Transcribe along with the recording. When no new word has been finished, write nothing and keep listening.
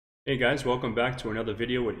Hey guys, welcome back to another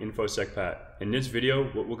video with InfoSec Pat. In this video,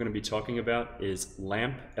 what we're going to be talking about is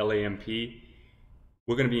LAMP, L-A-M-P.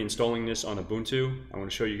 We're going to be installing this on Ubuntu. I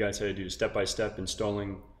want to show you guys how to do step-by-step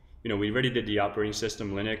installing. We already did the operating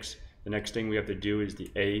system, Linux. The next thing we have to do is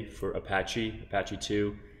the A for Apache, Apache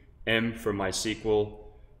 2, M for MySQL,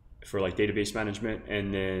 for like database management,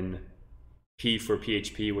 and then P for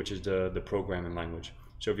PHP, which is the programming language.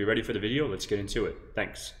 So if you're ready for the video, let's get into it.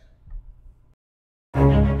 Thanks.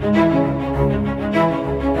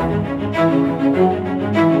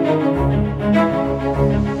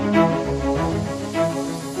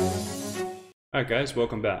 Alright guys,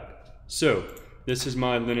 welcome back. So this is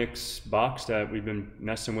my Linux box that we've been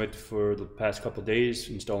messing with for the past couple days,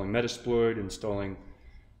 installing Metasploit, installing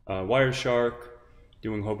Wireshark,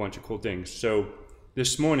 doing a whole bunch of cool things. So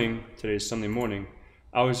this morning, today is Sunday morning,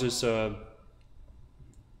 I was just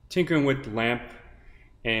tinkering with LAMP,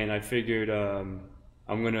 and I figured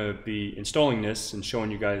I'm going to be installing this and showing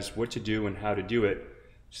you guys what to do and how to do it.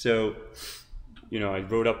 So, I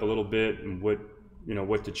wrote up a little bit and what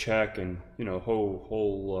to check, and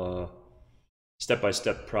whole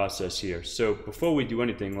step-by-step process here. So before we do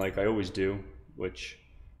anything, like I always do, which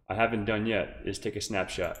I haven't done yet, is take a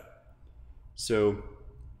snapshot. So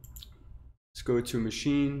let's go to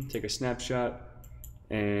machine, take a snapshot,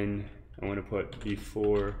 and I want to put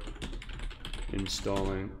before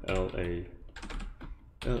installing LAMP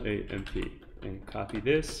and copy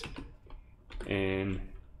this, and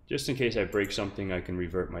just in case I break something, I can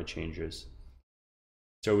revert my changes.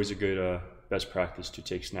 It's always a good best practice to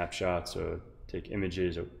take snapshots or take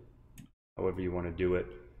images or however you want to do it.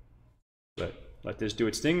 But let this do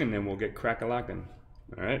its thing, and then we'll get crack-a-lackin'.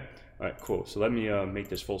 All right, cool. So let me make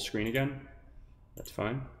this full screen again. That's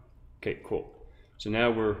fine. Okay, cool. So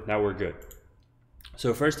now we're good.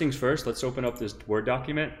 So first things first, let's open up this Word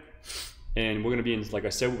document, and we're going to be like I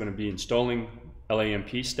said, we're going to be installing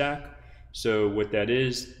LAMP stack. So what that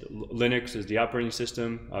is, Linux is the operating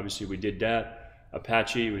system. Obviously, we did that.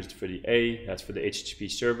 Apache was for the A, that's for the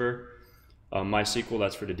HTTP server. MySQL,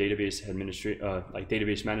 that's for the database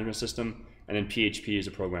database management system, and then PHP is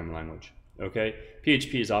a programming language. Okay,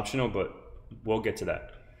 PHP is optional, but we'll get to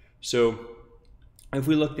that. So if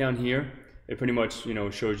we look down here, it pretty much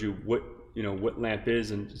shows you what LAMP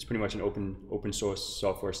is, and it's pretty much an open source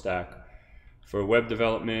software stack for web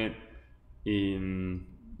development, including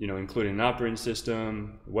an operating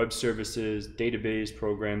system, web services, database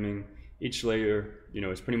programming. Each layer,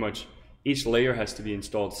 it's pretty much, each layer has to be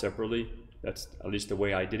installed separately. That's at least the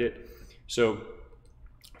way I did it. So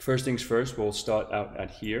first things first, we'll start out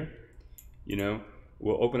at here.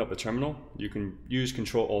 We'll open up a terminal. You can use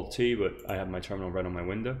Control-Alt-T, but I have my terminal right on my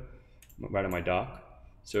window, right on my dock.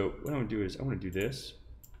 So what I want to do is I want to do this,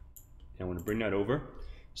 and I want to bring that over.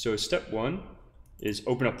 So step one is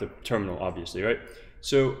open up the terminal, obviously, right?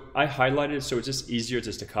 So I highlighted it, so it's just easier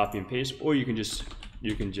just to copy and paste, or you can just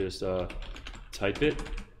type it.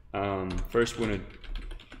 First, we're gonna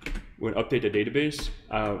update the database,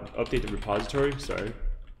 update the repository, sorry.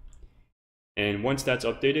 And once that's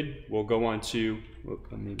updated, we'll go on to,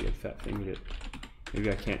 maybe I fat fingered it. Maybe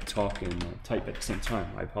I can't talk and type at the same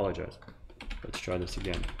time. I apologize. Let's try this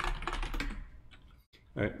again.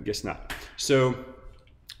 All right, guess not. So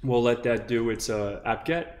we'll let that do its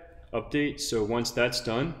apt-get update. So once that's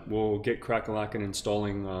done, we'll get crack-a-lackin'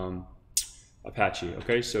 installing Apache.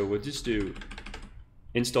 Okay, so we'll just do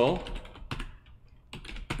install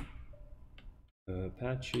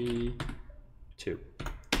Apache 2.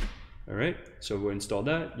 All right, so we'll install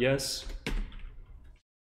that. Yes,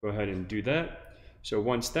 go ahead and do that. So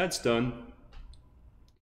once that's done,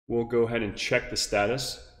 we'll go ahead and check the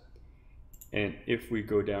status. And if we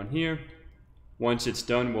go down here, once it's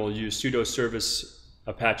done, we'll use sudo service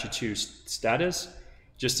Apache 2 status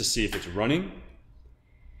just to see if it's running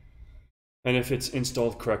and if it's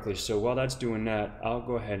installed correctly. So while that's doing that, I'll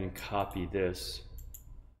go ahead and copy this,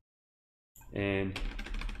 and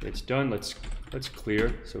it's done. Let's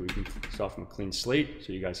clear so we can start from a clean slate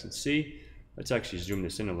so you guys can see. Let's actually zoom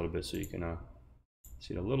this in a little bit so you can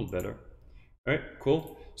see it a little better. All right,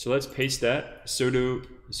 cool. So let's paste that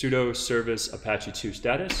sudo service Apache 2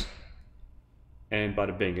 status, and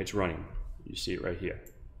bada bing, it's running. You see it right here.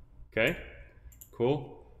 Okay,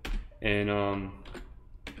 cool. And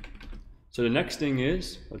so the next thing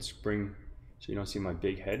is, let's bring, so you don't see my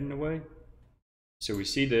big head in the way. So we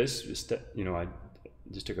see this, I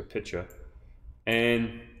just took a picture.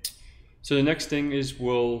 And so the next thing is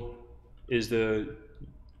the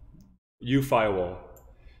U firewall.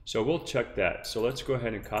 So we'll check that. So let's go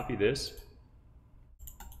ahead and copy this.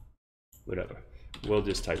 Whatever, we'll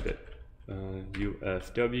just type it.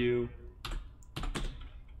 UFW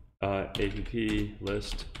app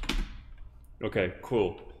list. Okay,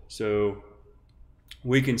 cool. So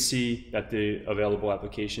we can see that the available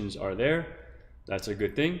applications are there. That's a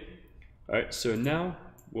good thing. All right, so now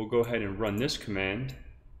we'll go ahead and run this command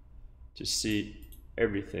to see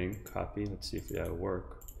everything. Copy, let's see if that'll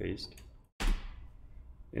work. Paste.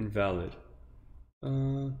 Invalid.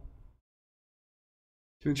 To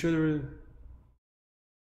ensure the...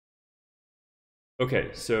 Okay,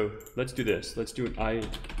 so let's do this. Let's do an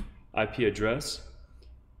IP address.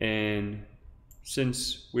 And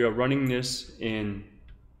since we are running this in...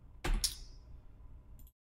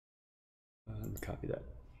 copy that.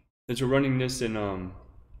 Since we're running this in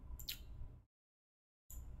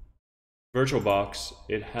VirtualBox,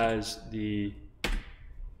 it has the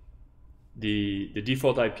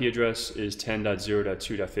default IP address is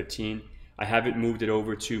 10.0.2.15. I haven't moved it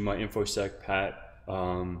over to my InfoSec Pat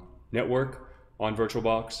network on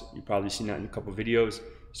VirtualBox. You've probably seen that in a couple videos.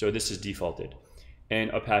 So this is defaulted, and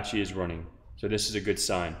Apache is running. So this is a good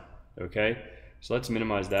sign. Okay, so let's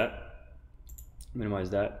minimize that. Minimize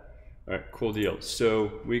that. All right, cool deal.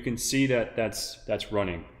 So we can see that that's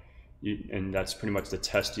running, and that's pretty much the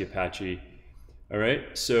test the Apache. All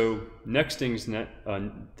right. So next thing's the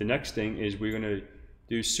next thing is we're gonna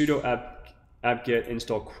do sudo apt-get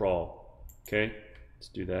install crawl. Okay, let's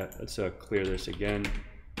do that. Let's clear this again.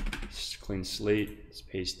 Just clean slate. Let's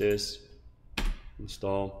paste this.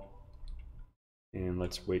 Install, and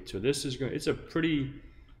let's wait till this is going. It's a pretty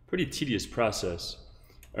tedious process.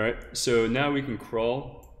 All right. So now we can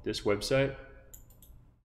crawl this website.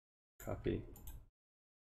 Copy.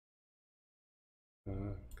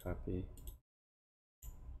 Copy.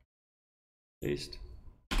 Paste.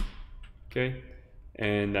 Okay,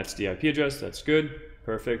 and that's the IP address. That's good.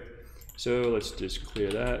 Perfect. So let's just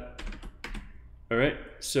clear that. All right.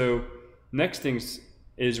 So next things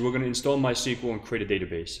is we're going to install MySQL and create a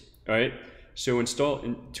database. All right. So to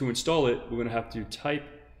install it, we're going to have to type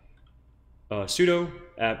sudo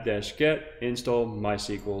apt-get install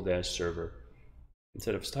MySQL-server.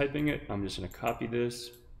 Instead of typing it, I'm just going to copy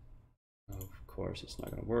this. Of course, it's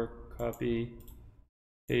not going to work. Copy,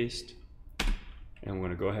 paste, and we're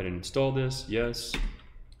going to go ahead and install this. Yes,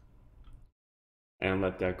 and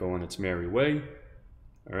let that go on its merry way.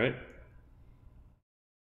 All right.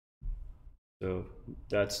 So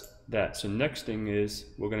that's that. So next thing is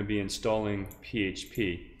we're going to be installing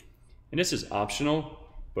PHP, and this is optional,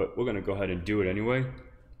 but we're going to go ahead and do it anyway.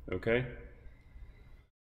 Okay.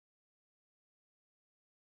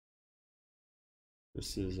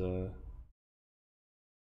 This is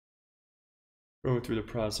going through the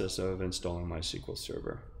process of installing MySQL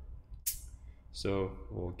Server. So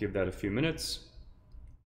we'll give that a few minutes.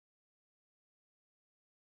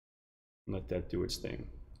 Let that do its thing.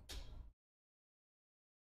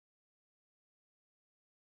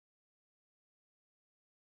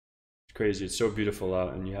 It's crazy. It's so beautiful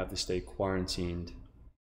out, and you have to stay quarantined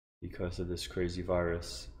because of this crazy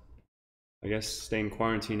virus. I guess staying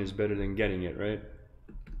quarantined is better than getting it, right?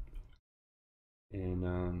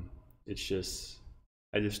 And it's just,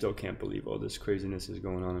 I just still can't believe all this craziness is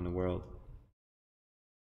going on in the world.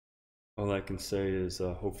 All I can say is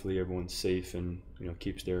hopefully everyone's safe and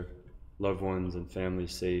keeps their loved ones and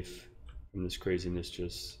families safe from this craziness.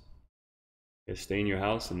 Just stay in your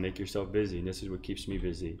house and make yourself busy. And this is what keeps me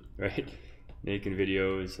busy, right? Making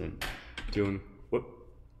videos and doing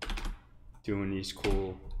these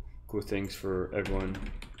cool things for everyone.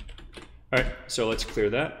 All right, so let's clear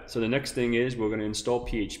that. So the next thing is we're going to install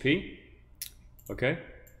PHP. Okay,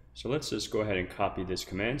 so let's just go ahead and copy this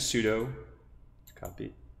command. Sudo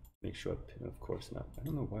copy. Make sure, of course not. I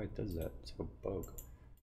don't know why it does that. It's like a bug.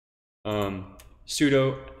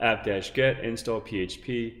 Sudo apt-get install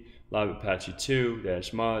PHP live Apache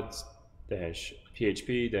 2-mods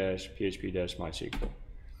 -php-php-mysql.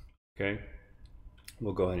 Okay,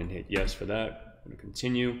 we'll go ahead and hit yes for that. I'm going to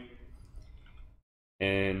continue,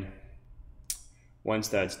 and once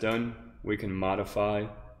that's done, we can modify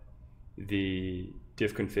the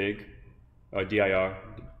div config, dir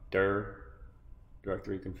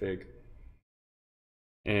directory config,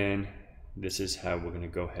 and this is how we're going to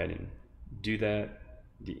go ahead and do that.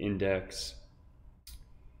 The index.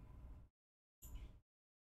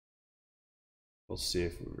 We'll see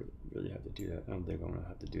if we really have to do that. I don't think I'm going to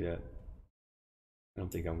have to do that. I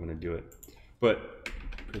don't think I'm going to do it, but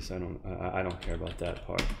because I don't care about that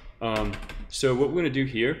part. So what we're going to do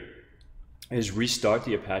here is restart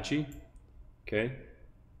the Apache. Okay.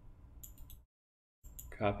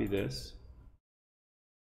 Copy this.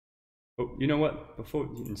 Oh, you know what?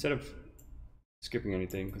 Instead of skipping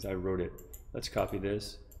anything, because I wrote it, let's copy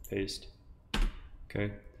this, paste.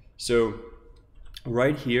 Okay. So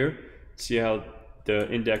right here, see how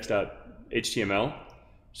the index.html.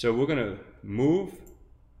 So we're gonna move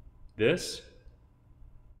this,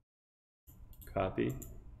 copy.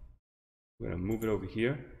 We're gonna move it over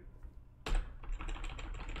here.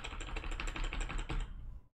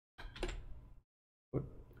 What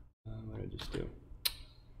did I just do?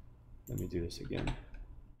 Let me do this again.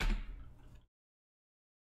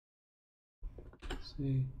 Let's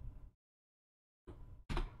see.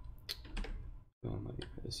 Oh my God,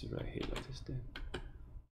 this is what I hate about this thing.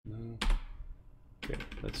 No. Okay,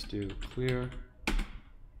 let's do clear.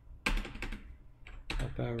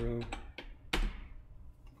 Up arrow.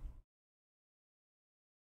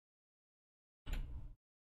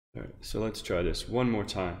 All right, so let's try this one more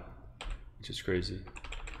time, which is crazy.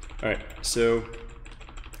 All right, so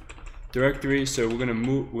directory. So we're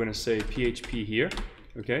gonna say PHP here,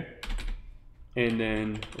 okay? And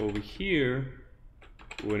then over here,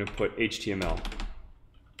 we're gonna put HTML.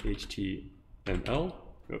 HTML.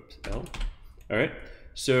 Oops, L. All right.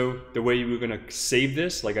 So the way we're gonna save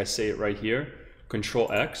this, like I say it right here,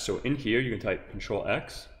 Control X. So in here, you can type Control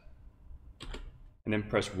X, and then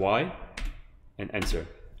press Y, and enter.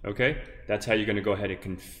 Okay. That's how you're gonna go ahead and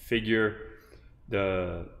configure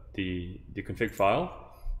the config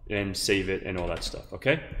file and save it and all that stuff.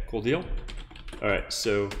 Okay. Cool deal. All right.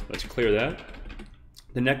 So let's clear that.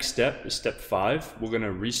 The next step is step 5. We're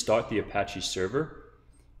gonna restart the Apache server.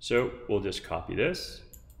 So we'll just copy this,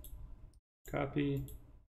 copy,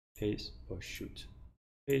 paste, oh shoot,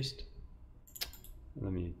 paste.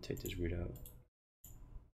 Let me take this root out.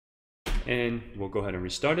 And we'll go ahead and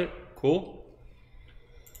restart it, cool.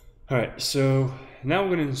 All right, so now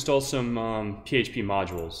we're gonna install some PHP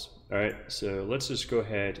modules. All right, so let's just go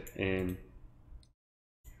ahead and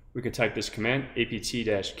we can type this command,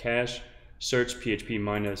 apt-cache, search php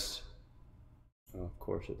minus, oh, of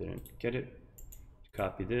course I didn't get it.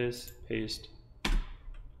 Copy this, paste.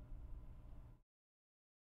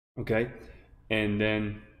 Okay, and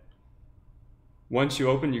then once you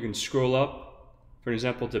open, you can scroll up, for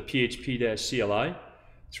example, to php-cli.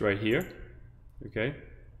 It's right here. Okay.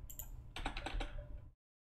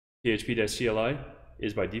 php-cli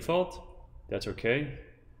is by default. That's okay.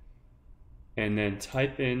 And then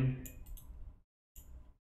type in.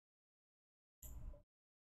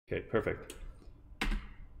 Okay, perfect.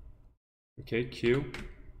 Okay, Q.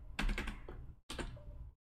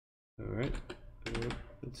 All right,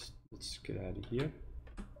 let's get out of here.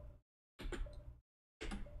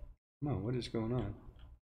 Come on, what is going on?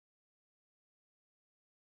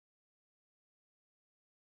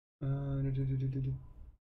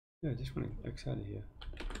 Yeah, I just want to X out of here.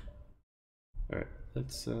 All right,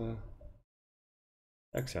 let's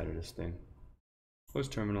X out of this thing. Close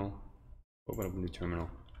terminal. Open up a new terminal.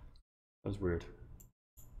 That was weird.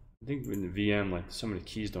 I think in the VM, like some of the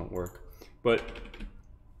keys don't work. But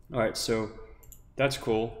all right, so that's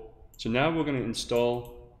cool. So now we're going to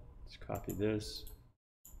install. Let's copy this,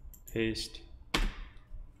 paste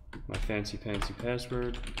my fancy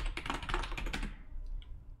password.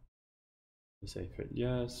 Say fit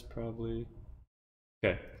yes, probably.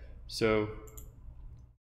 Okay, so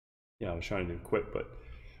yeah, I was trying to do quit, but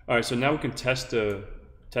all right. So now we can test the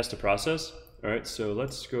process. All right, so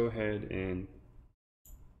let's go ahead and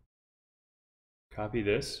copy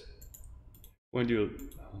this. We're gonna do,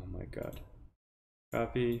 oh my God,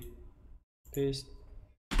 copy, paste.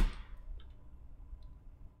 All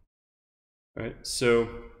right, so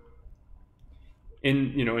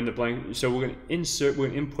in the blank, so we're gonna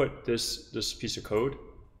input this piece of code.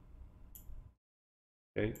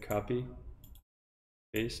 Okay, copy,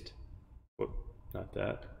 paste. Whoop, not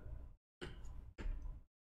that.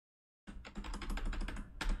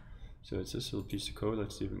 So it's this little piece of code.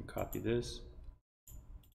 Let's see if we can copy this.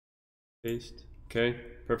 Paste. Okay,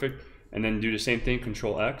 perfect. And then do the same thing,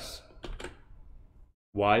 Control X.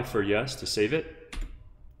 Y for yes to save it.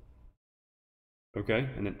 Okay,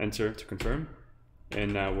 and then enter to confirm.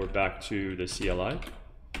 And now we're back to the CLI.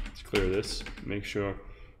 Let's clear this, make sure.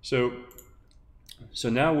 So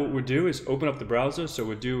now what we'll do is open up the browser. So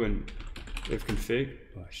we'll do an if config.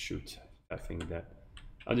 Oh shoot, I fingered that.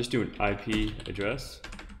 I'll just do an IP address.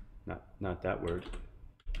 Not that word.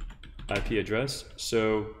 IP address.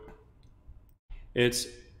 So it's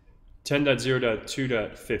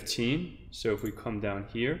 10.0.2.15. So if we come down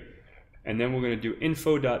here, and then we're going to do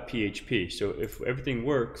info.php. So if everything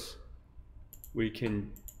works, we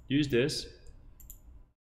can use this.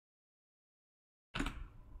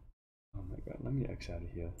 Oh my God, let me X out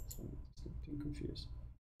of here. So I'm confused.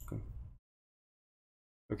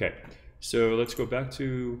 Okay, so let's go back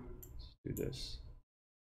to, let's do this.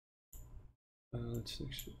 Let's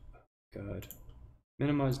actually, God.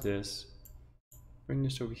 minimize this, bring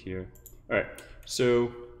this over here. All right,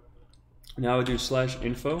 so now I do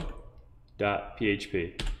 /info.php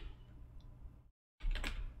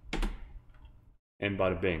and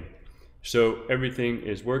bada bing. So everything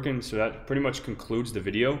is working. So that pretty much concludes the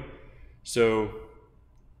video. So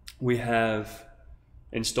we have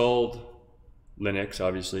installed Linux,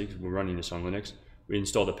 obviously, because we're running this on Linux. We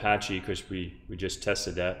installed Apache because we just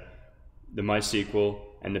tested that. The MySQL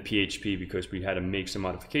and the PHP because we had to make some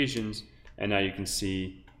modifications. And now you can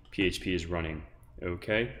see PHP is running.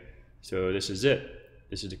 Okay, so this is it.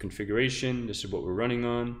 This is the configuration. This is what we're running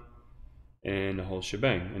on. And the whole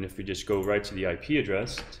shebang. And if we just go right to the IP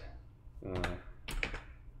address,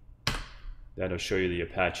 that'll show you the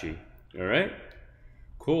Apache. All right,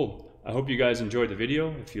 cool. I hope you guys enjoyed the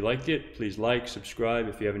video. If you liked it, please like, subscribe.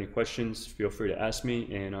 If you have any questions, feel free to ask me.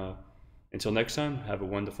 And until next time, have a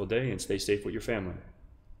wonderful day and stay safe with your family.